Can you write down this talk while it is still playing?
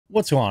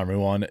What's going on,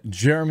 everyone?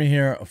 Jeremy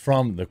here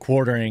from The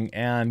Quartering.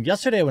 And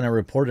yesterday when I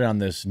reported on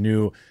this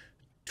new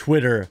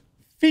Twitter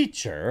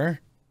feature,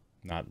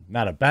 not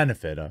a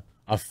benefit,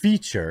 a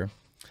feature,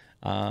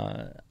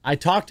 I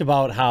talked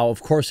about how,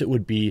 of course, it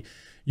would be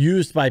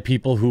used by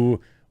people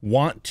who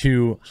want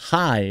to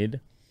hide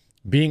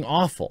being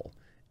awful.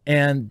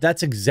 And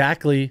that's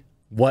exactly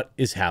what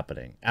is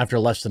happening. After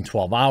less than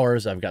 12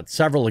 hours, I've got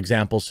several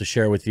examples to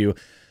share with you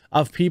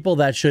of people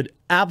that should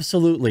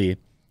absolutely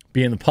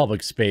be in the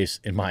public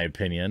space, in my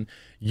opinion,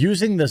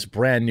 using this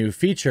brand new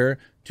feature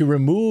to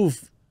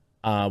remove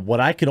what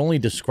I could only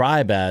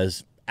describe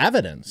as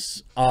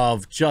evidence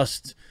of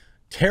just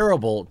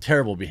terrible,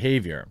 terrible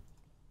behavior.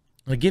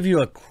 I'll give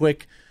you a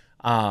quick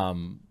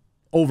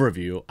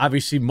overview.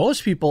 Obviously,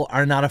 most people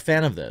are not a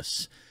fan of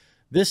this.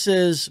 This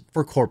is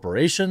for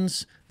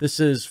corporations.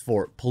 This is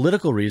for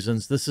political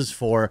reasons. This is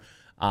for,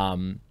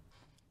 banning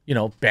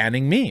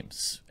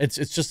memes. It's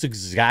just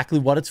exactly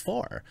what it's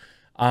for.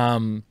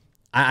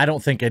 I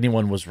don't think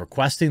anyone was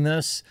requesting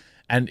this.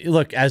 And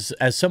look, as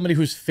somebody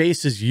whose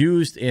face is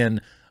used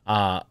in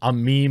a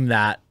meme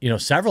that,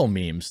 several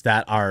memes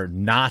that are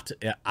not,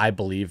 I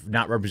believe,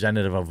 not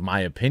representative of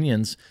my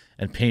opinions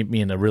and paint me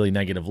in a really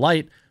negative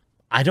light,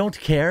 I don't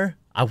care.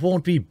 I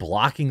won't be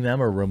blocking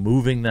them or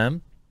removing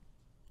them.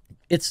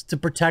 It's to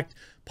protect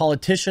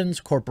politicians,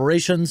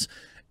 corporations,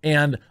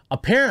 and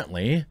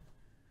apparently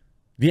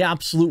the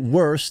absolute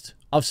worst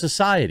of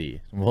society.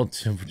 We'll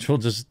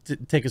just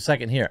take a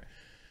second here.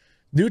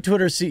 New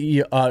Twitter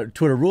CEO,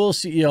 Twitter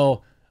rules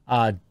CEO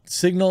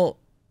signals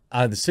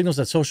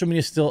that social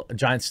media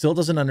giant still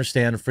doesn't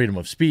understand freedom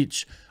of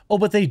speech. Oh,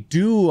 but they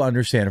do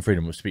understand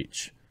freedom of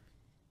speech.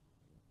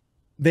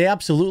 They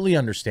absolutely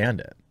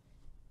understand it.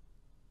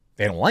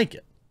 They don't like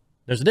it.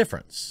 There's a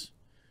difference.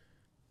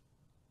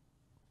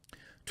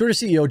 Twitter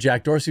CEO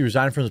Jack Dorsey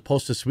resigned from his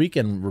post this week,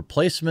 and his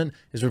replacement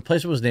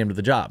was named to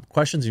the job.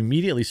 Questions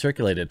immediately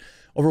circulated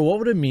over what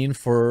would it mean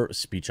for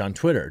speech on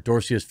Twitter.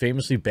 Dorsey has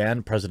famously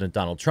banned President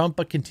Donald Trump,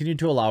 but continued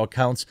to allow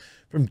accounts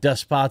from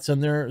despots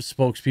and their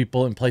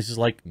spokespeople in places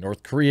like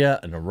North Korea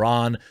and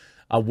Iran.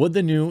 Would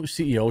the new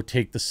CEO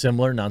take the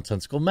similar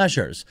nonsensical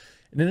measures?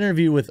 In an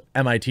interview with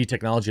MIT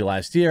Technology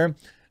last year,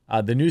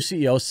 the new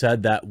CEO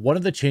said that one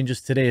of the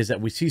changes today is that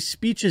we see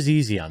speech is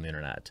easy on the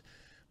internet.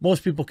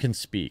 Most people can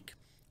speak.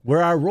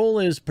 Where our role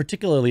is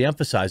particularly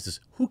emphasized is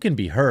who can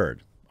be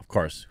heard. Of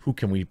course, who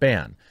can we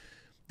ban?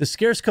 The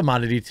scarce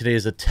commodity today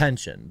is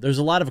attention. There's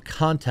a lot of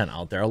content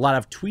out there, a lot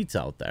of tweets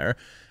out there.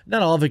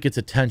 Not all of it gets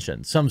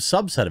attention. Some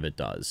subset of it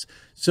does.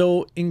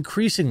 So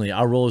increasingly,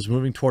 our role is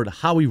moving toward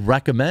how we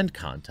recommend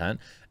content.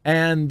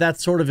 And that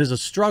sort of is a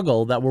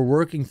struggle that we're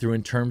working through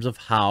in terms of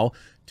how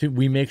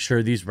we make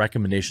sure these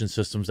recommendation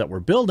systems that we're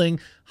building,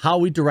 how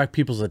we direct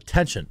people's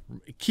attention.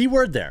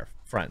 Keyword there,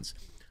 friends.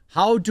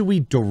 How do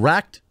we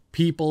direct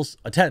people's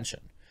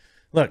attention?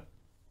 Look,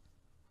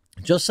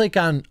 just like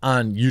on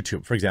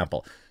YouTube, for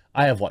example,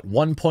 I have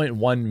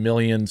 1.1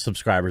 million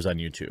subscribers on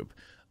YouTube.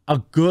 A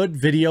good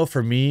video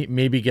for me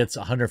maybe gets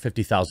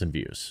 150,000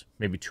 views,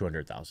 maybe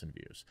 200,000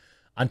 views.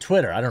 On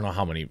Twitter, I don't know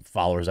how many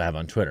followers I have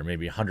on Twitter,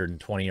 maybe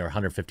 120 or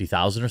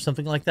 150,000 or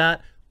something like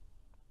that.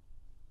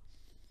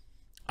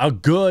 A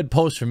good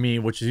post for me,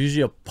 which is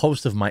usually a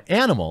post of my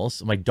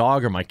animals, my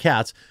dog or my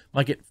cats,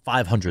 might get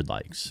 500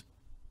 likes.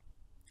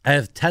 I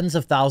have tens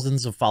of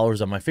thousands of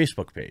followers on my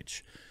Facebook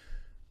page.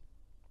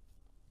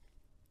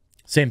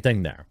 Same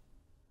thing there.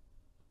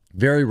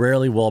 Very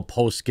rarely will a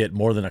post get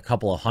more than a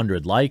couple of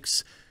hundred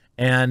likes.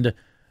 And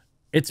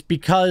it's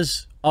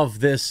because of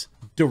this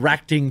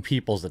directing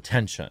people's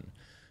attention.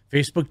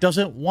 Facebook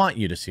doesn't want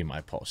you to see my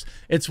posts.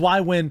 It's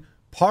why when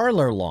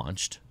Parler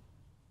launched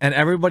and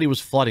everybody was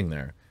flooding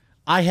there,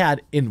 I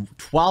had in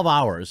 12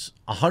 hours,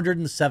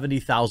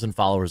 170,000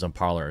 followers on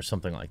Parler or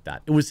something like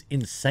that. It was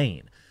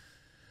insane.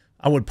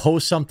 I would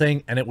post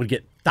something and it would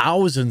get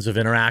thousands of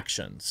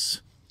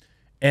interactions.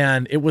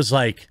 And it was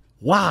like,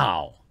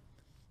 wow,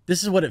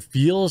 this is what it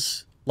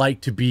feels like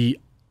to be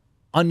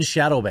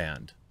unshadow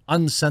banned,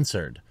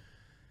 uncensored.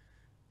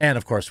 And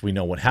of course, we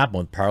know what happened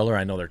with Parler.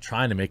 I know they're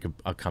trying to make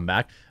a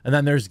comeback. And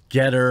then there's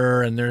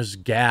Getter and there's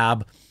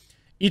Gab.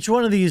 Each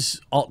one of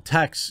these alt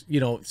techs,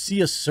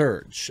 see a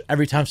surge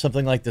every time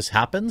something like this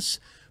happens.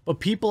 But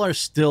people are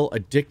still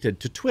addicted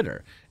to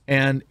Twitter.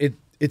 And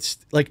it's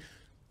like,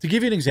 to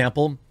give you an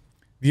example,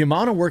 the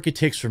amount of work it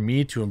takes for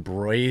me to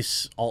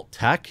embrace alt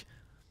tech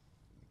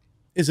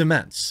is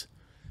immense.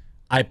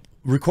 I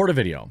record a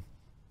video.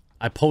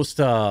 I post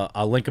a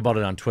link about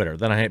it on Twitter.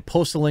 Then I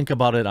post a link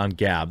about it on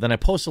Gab. Then I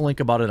post a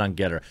link about it on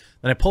Getter.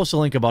 Then I post a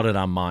link about it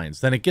on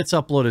Minds. Then it gets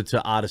uploaded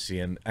to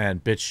Odyssey and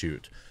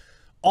BitChute.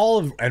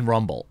 And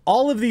Rumble.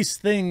 All of these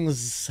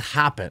things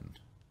happen.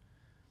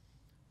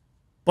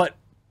 But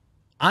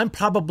I'm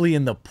probably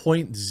in the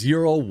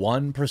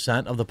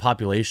 0.01% of the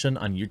population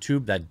on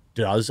YouTube that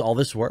does all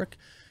this work.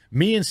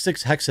 Me and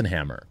Six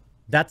Hexenhammer.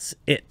 That's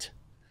it.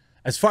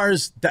 As far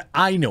as that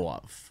I know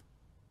of.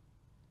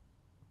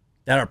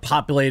 That are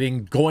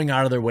populating, going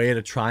out of their way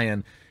to try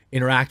and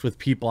interact with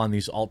people on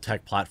these alt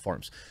tech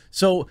platforms.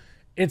 So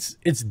it's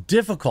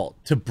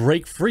difficult to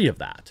break free of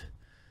that.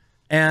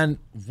 And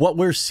what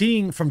we're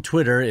seeing from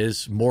Twitter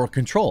is more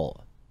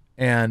control.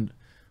 And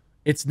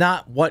it's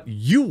not what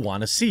you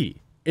want to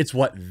see. It's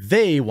what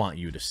they want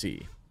you to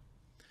see.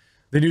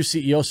 The new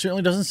CEO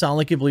certainly doesn't sound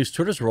like he believes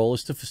Twitter's role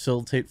is to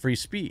facilitate free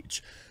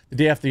speech. The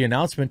day after the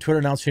announcement, Twitter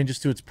announced changes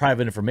to its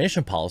private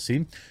information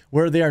policy,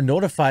 where they are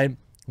notified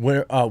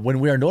when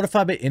we are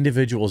notified by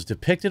individuals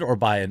depicted or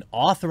by an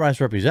authorized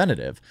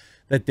representative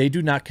that they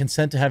do not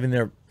consent to having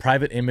their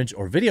private image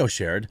or video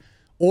shared,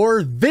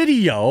 or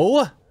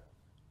video,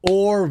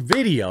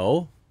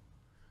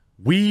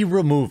 we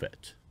remove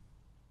it.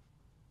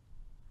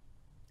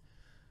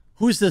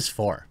 Who's this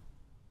for?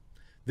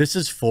 This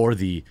is for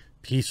the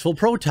peaceful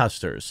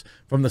protesters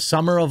from the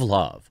Summer of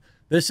Love.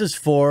 This is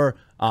for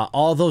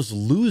all those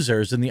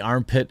losers in the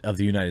armpit of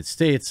the United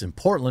States in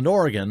Portland,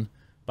 Oregon.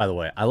 By the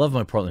way, I love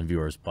my Portland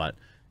viewers, but,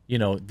 you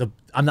know,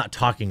 I'm not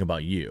talking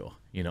about you.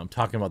 You know, I'm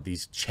talking about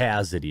these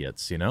Chaz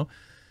idiots, you know?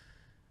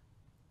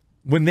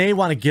 When they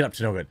want to get up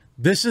to no good.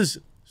 This is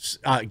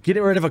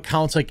getting rid of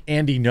accounts like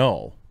Andy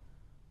No,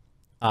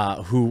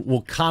 who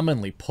will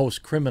commonly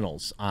post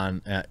criminals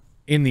on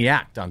in the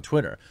act on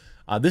Twitter.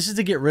 This is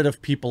to get rid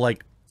of people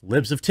like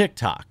Libs of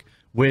TikTok,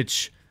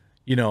 which,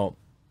 you know,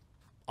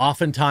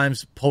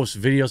 oftentimes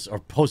post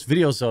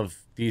videos of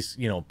these,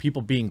 you know,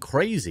 people being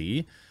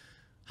crazy.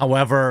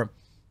 However,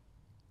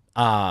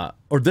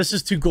 or this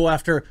is to go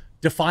after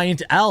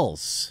Defiant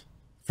L's,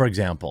 for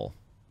example.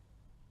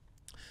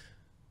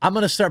 I'm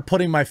going to start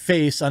putting my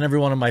face on every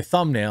one of my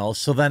thumbnails,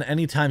 so then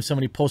anytime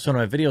somebody posts one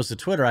of my videos to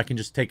Twitter, I can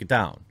just take it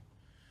down.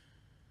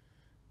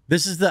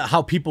 This is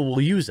how people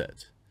will use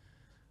it.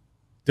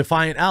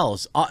 Defiant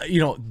L's. You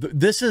know,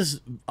 this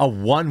is a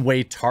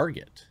one-way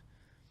target.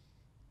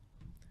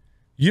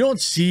 You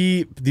don't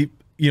see the,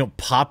 you know,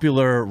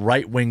 popular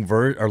right-wing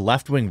or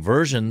left-wing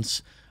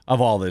versions of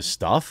all this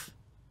stuff.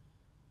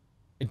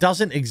 It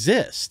doesn't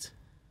exist.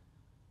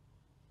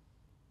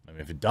 I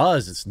mean, if it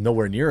does, it's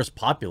nowhere near as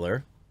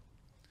popular.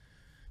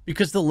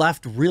 Because the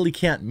left really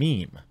can't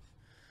meme.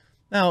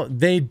 Now,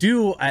 they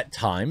do at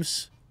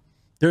times.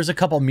 There's a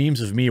couple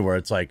memes of me where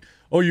it's like,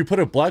 oh, you put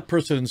a black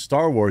person in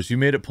Star Wars, you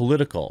made it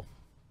political.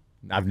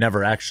 I've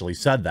never actually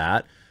said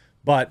that,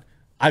 but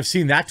I've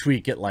seen that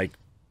tweet get like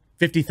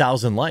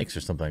 50,000 likes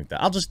or something like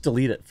that. I'll just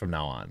delete it from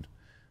now on.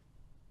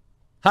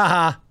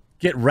 Haha,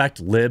 get wrecked,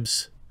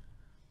 libs.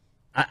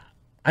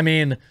 I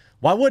mean,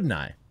 why wouldn't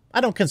I? I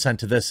don't consent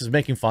to this. This is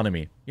making fun of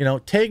me. You know,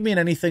 tag me in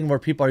anything where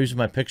people are using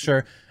my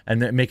picture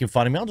and making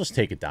fun of me. I'll just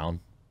take it down.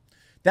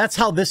 That's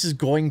how this is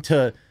going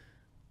to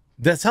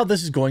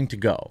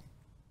go.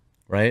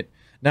 Right?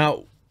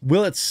 Now,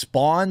 will it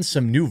spawn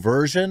some new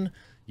version?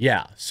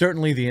 Yeah,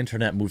 certainly the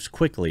internet moves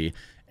quickly,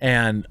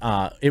 and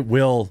it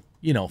will,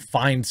 you know,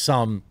 find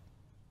some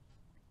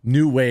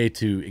new way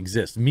to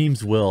exist.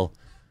 Memes will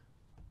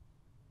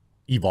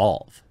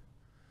evolve.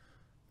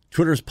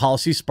 Twitter's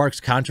policy sparks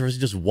controversy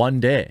just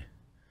one day.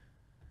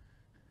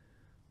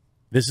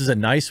 This is a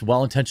nice,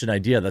 well-intentioned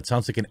idea that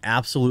sounds like an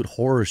absolute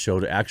horror show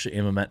to actually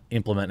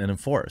implement and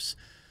enforce.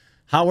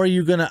 How are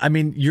you gonna? I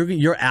mean,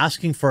 you're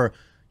asking for,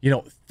 you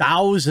know,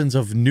 thousands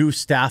of new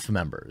staff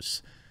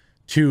members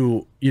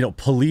to, you know,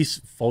 police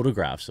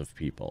photographs of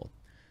people.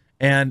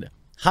 And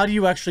how do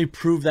you actually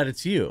prove that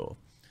it's you?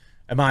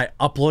 Am I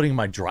uploading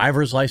my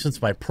driver's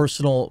license, my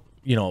personal,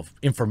 you know,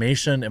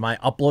 information? Am I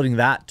uploading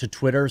that to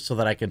Twitter so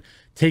that I can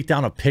take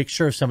down a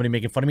picture of somebody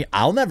making fun of me?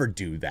 I'll never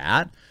do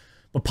that.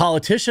 But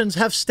politicians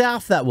have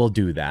staff that will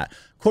do that.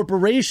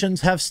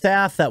 Corporations have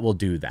staff that will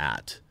do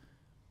that.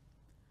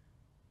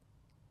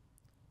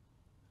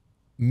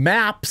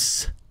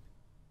 Maps,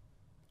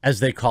 as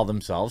they call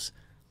themselves,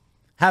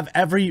 have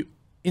every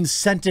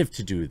incentive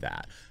to do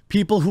that.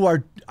 People who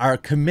are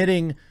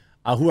committing,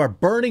 who are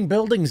burning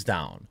buildings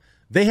down,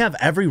 they have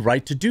every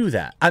right to do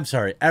that. I'm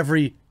sorry,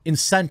 every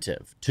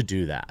incentive to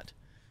do that.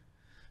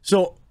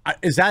 So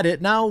is that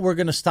it now? We're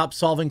going to stop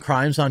solving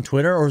crimes on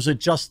Twitter, or is it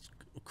just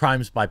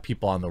crimes by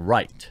people on the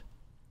right?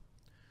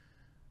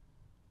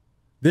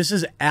 This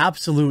is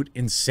absolute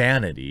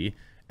insanity,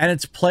 and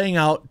it's playing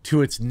out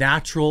to its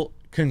natural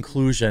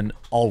conclusion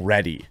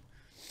already.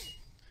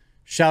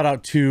 Shout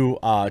out to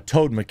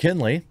Toad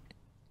McKinley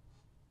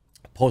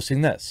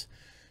posting this.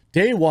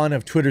 Day one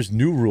of Twitter's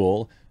new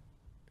rule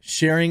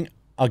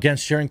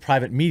against sharing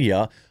private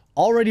media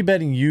already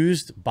being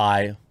used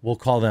by, we'll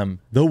call them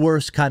the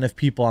worst kind of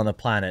people on the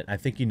planet. I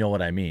think you know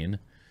what I mean.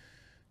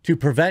 To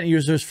prevent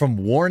users from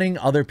warning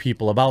other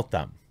people about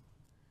them.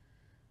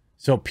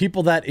 So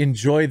people that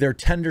enjoy their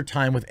tender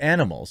time with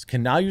animals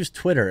can now use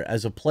Twitter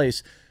as a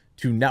place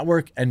to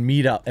network and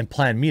meet up and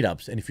plan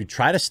meetups. And if you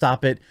try to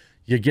stop it,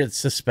 you get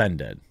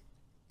suspended.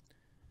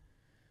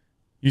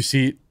 You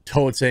see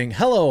Toad saying,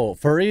 hello,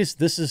 furries.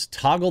 This is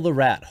Toggle the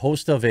Rat,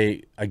 host of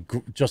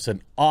just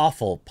an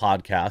awful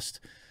podcast.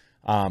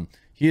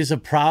 He is a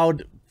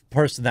proud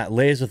person that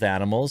lays with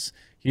animals.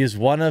 He is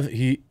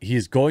he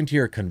is going to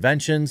your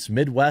conventions,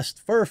 Midwest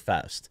Fur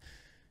Fest.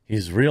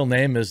 His real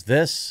name is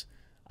this,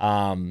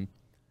 and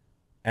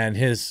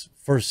his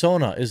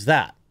fursona is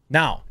that.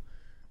 Now,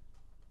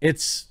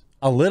 It's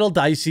a little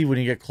dicey when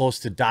you get close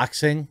to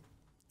doxing,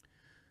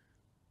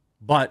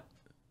 but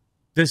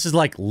this is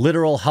like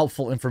literal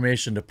helpful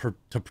information to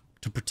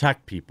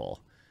protect people,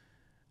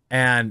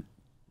 and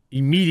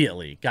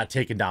immediately got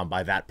taken down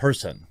by that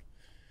person.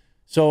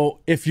 So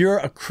if you're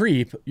a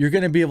creep, you're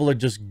going to be able to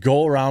just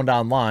go around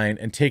online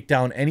and take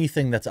down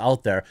anything that's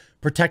out there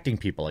protecting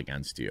people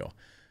against you.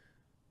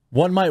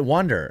 One might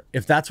wonder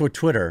if that's what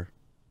Twitter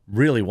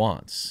really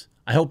wants.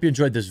 I hope you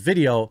enjoyed this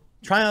video.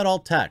 Try out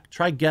Alt Tech,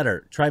 try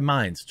Getter, try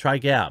Minds, try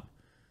Gab.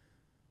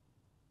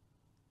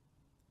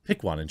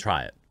 Pick one and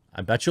try it.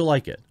 I bet you'll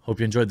like it. Hope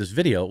you enjoyed this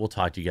video. We'll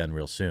talk to you again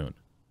real soon.